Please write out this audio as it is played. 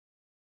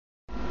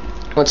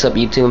What's up,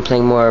 YouTube? I'm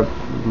playing more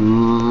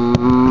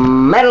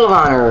Medal of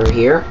Honor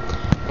here,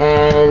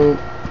 and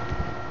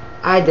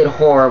I did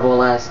horrible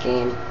last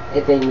game.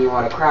 It made me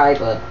want to cry,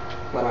 but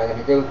what am I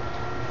gonna do?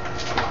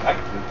 I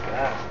can do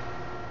that.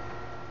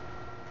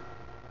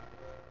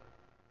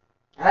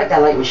 I like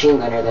that light machine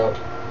gunner though.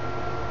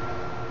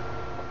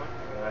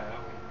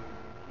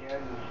 He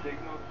has a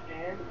signal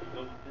scan,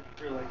 so just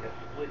for like a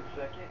split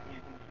second, you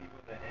can see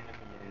what the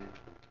enemy is.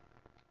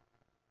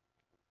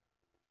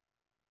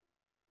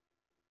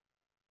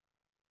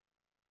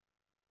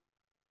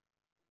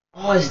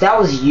 Oh, that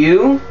was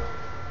you?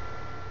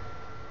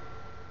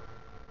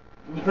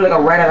 You put like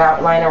a red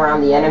outline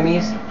around the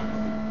enemies?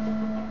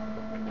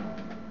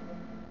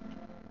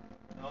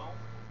 No,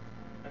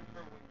 that's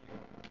for when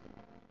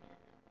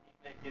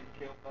you get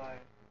killed by an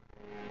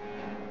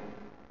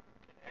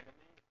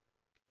enemy.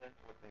 That's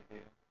what they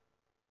do.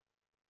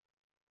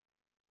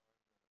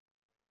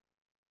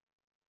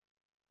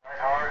 Fight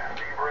hard,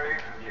 be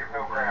brave, give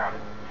no ground.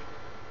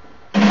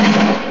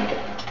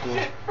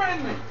 Shit,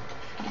 friendly!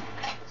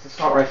 This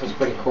assault rifle's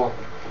pretty cool.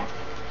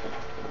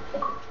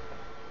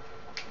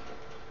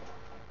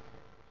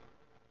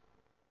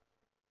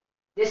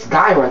 This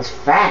guy runs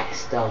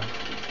fast though.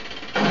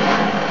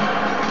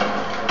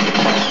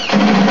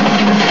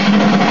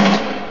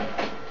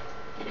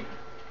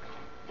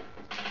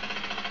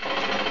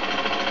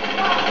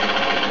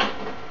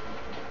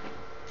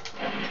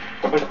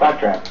 Where's the back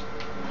trap?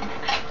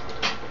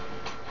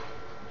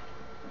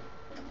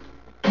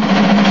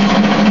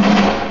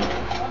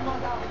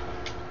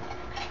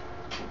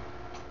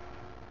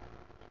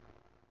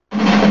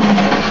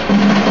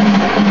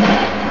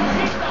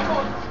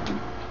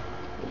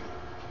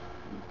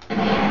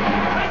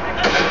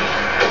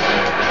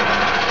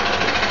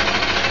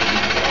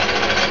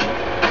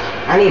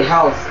 I need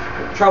health.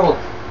 Trouble.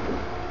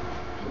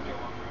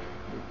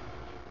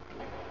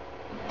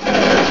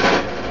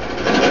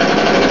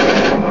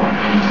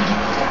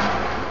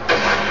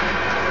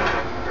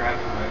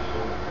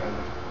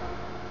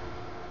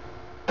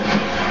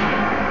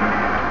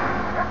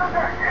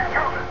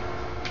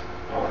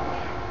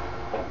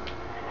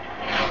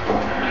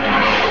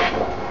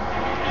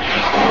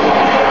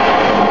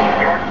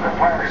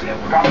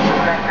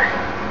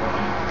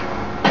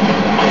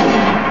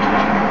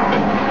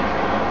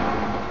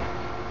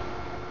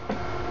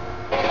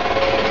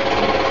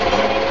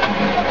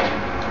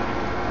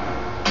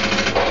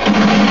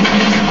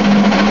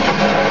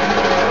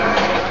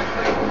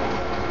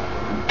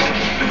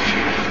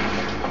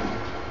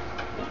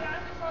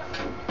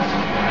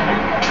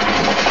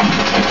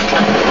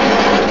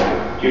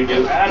 You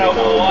do.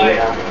 Attaboy!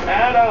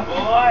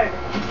 Attaboy!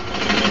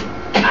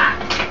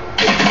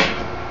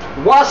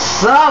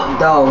 What's up,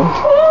 though?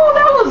 Ooh,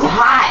 that was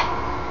hot.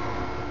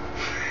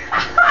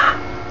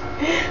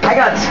 I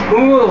got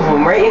two of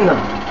them right in the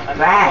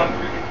back.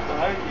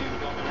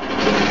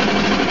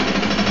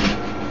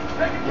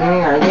 I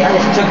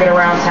just took it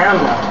around town,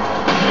 though.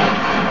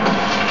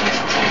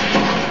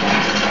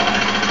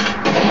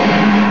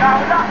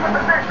 Now we lost the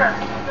position.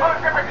 Who's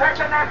to protect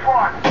the next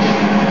one?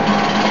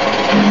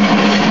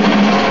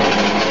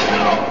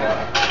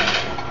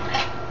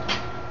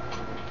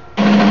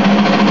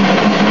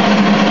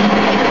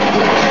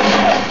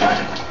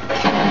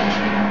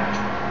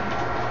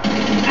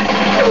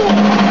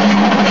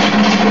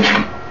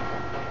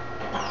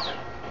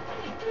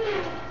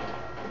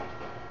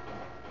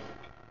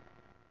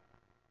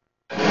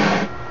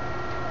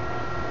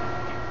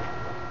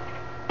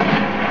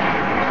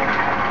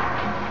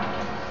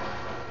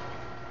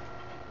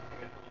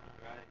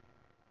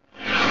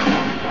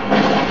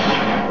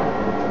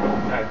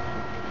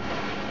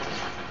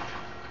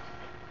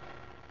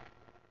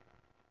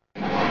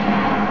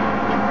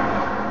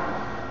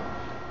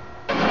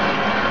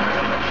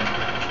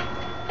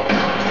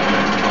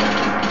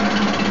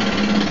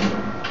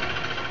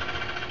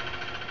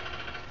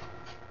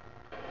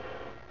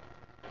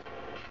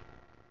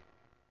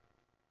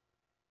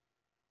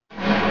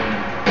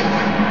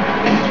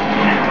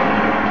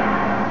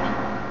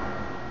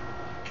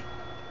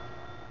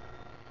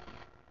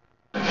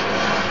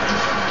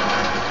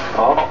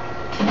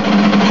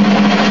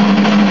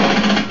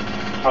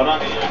 Hold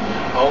on, Ian.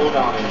 Hold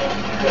on, Ian.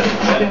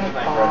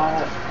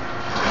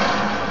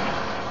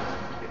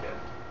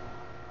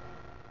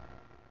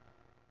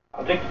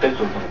 I'll take the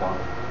pistol from the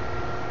bottom.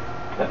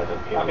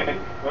 Okay,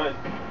 good.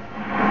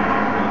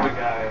 There's the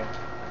guy.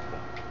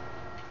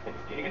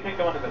 You can take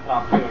the one at the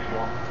top too if you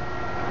want.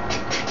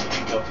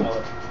 Go sell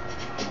it.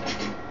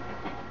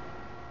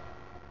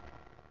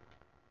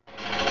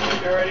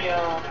 You're already, you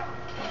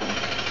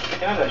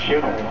can have that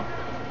shield anyone.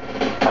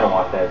 I don't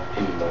want that, it's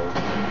too low.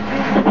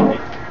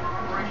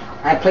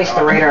 I placed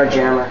the radar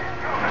jammer.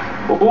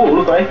 Ooh,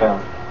 look what I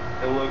found.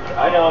 It looks,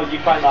 I know, you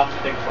find lots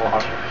of things so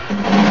hard.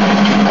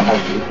 How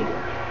do you do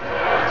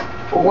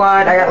it?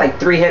 What? I got like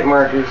 3 hit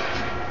markers.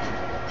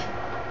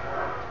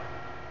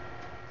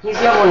 He's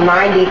level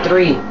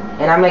 93,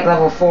 and I'm like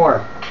level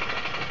 4.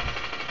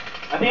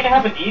 I think I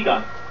have an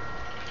E-gun.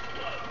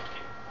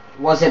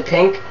 Was it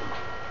pink?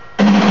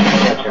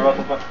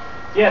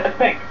 Yeah, that's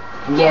pink.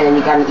 Yeah, then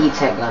you got an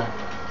E-Tech gun.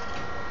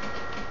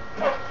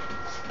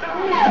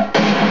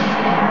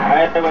 I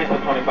had to waste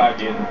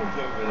 25 years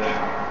over there.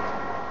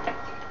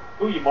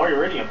 Ooh, you more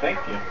iridium, thank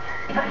you.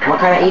 What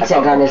kind of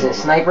E-Tech gun is it?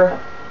 Sniper?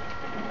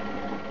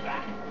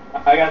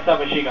 I got a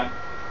submachine gun. Is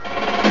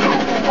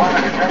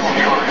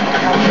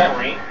that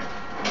rain?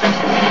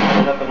 Or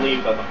is that the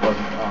leaves on the floor?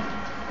 Oh,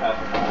 that's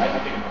I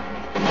think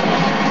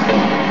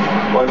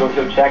it's... Want to go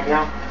to check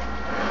now?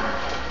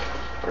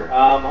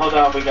 Hold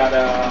on, we got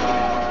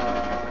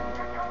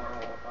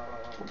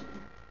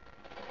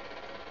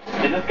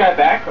is this guy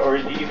back, or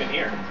is he even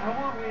here? How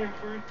are we in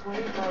first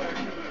place on our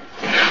team?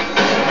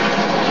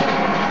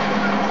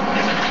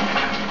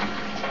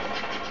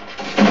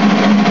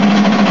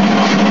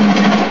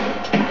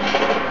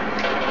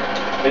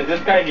 Is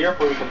this guy here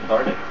before we can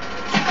start it?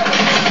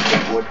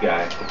 What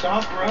guy?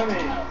 Stop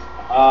running.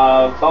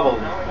 Bubbles.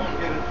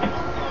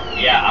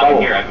 Yeah, I'm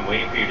here. I've been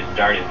waiting for you to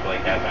start it for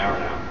like half an hour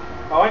now.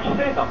 Oh, why'd you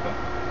say something?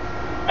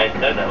 I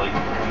said that like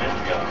 10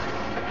 minutes ago.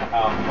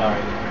 Oh,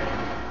 sorry.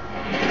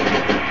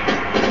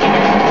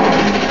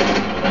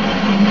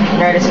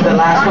 Alright, this is the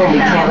last one. We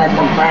can't let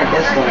them plant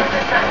this one.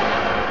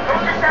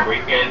 Were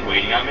you guys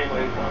waiting on me?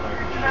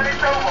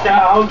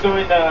 Yeah, I was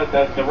doing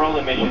the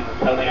rolling missions,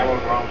 telling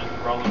everyone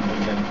rolling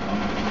missions.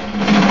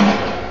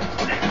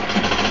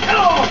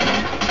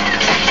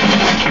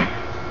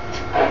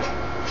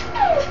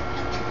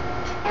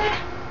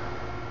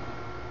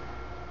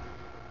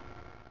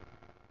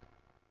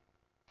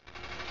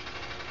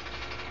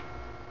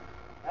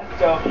 Let's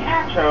go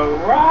catch a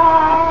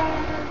ride!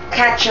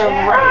 Catch a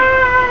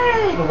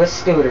ride with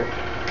Scooter.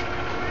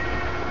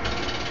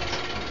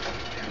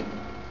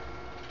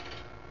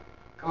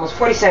 Almost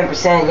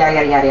 47%. Yada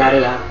yada yada yada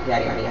yada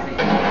yada yada yada.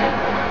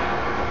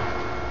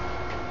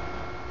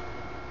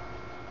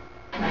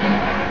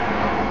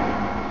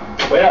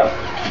 Wait up!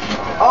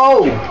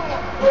 Oh!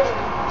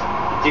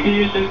 You can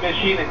use this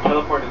machine and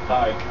teleport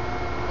inside.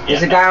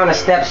 There's a guy on the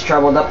steps,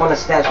 troubled up on the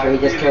steps where he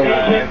just killed me.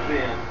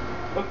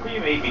 Look who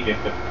you made me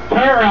get to.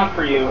 Turn around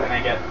for you and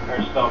I get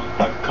ourselves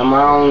stuck. Come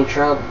on,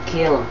 trouble,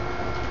 kill him.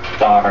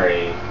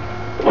 Sorry.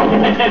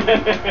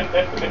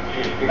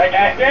 Like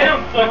I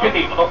am stuck in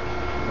the.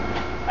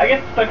 I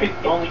get stuck in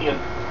only a.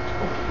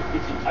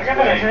 I got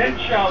a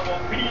headshot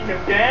while beating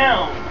him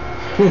down.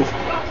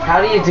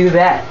 How do you do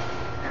that?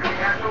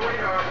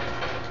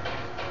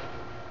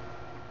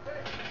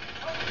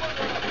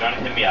 You want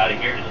to hit me out of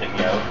here? Just hit me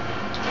out.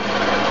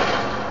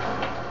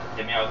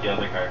 Hit me out with the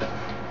other card.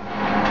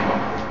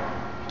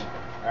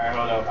 Alright,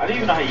 hold up. I don't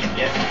even know how you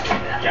get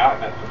out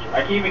in that situation.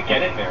 I can't even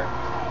get in there.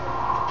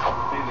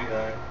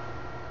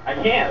 I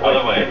can't.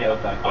 Other way. The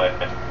other side.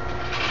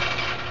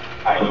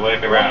 Other way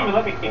It around.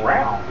 won't even let me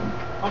around.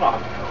 Hold on.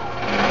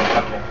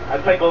 Okay.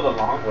 I'd say go the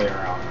long way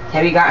around.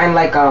 Have you gotten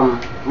like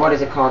what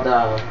is it called,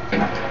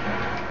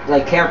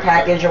 like care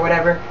package or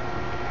whatever?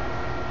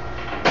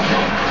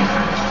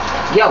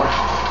 Yo,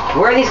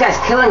 where are these guys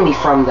killing me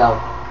from though?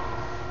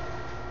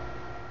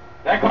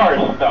 That car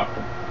is stuck.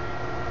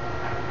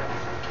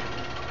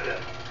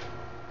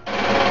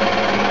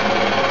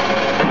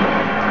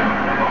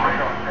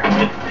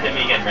 Hit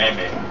me again, ram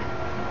me.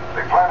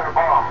 They planted a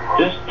bomb.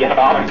 Just get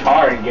out of the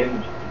car and get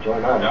in,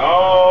 join us.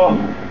 No.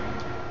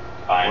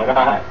 Fine. Why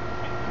not?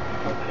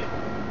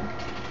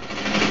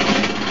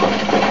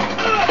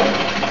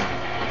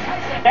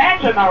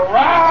 Catching a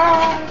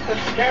ride!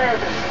 That's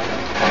terrible.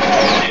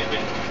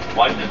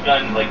 Watch this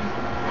gun, like,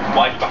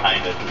 watch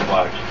behind us. Just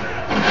watch.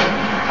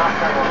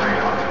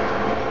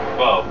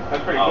 Whoa.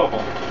 That's pretty Oh.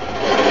 cool.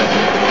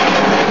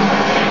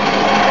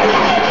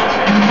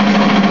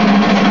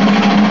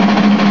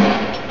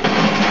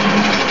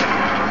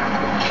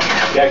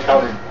 Get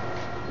covered.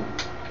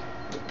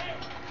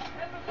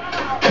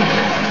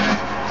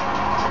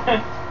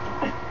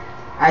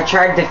 I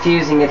tried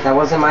defusing it, that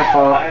wasn't my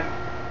fault. I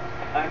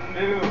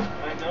knew.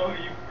 I know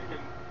you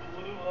freaking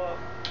blew up.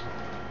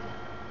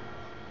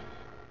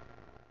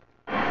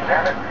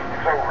 Damn it,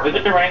 it's over.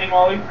 Is it raining,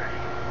 Wally?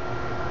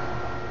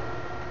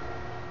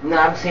 No,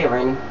 I don't see it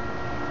raining.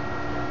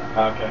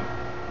 Okay.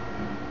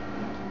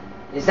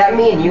 Is that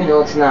me and you?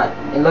 No, it's not.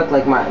 It looked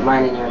like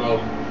mine and your name.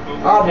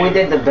 Oh, we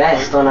did the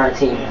best on our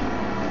team.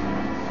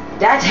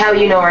 That's how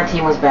you know our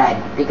team was bad,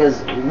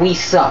 because we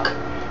suck.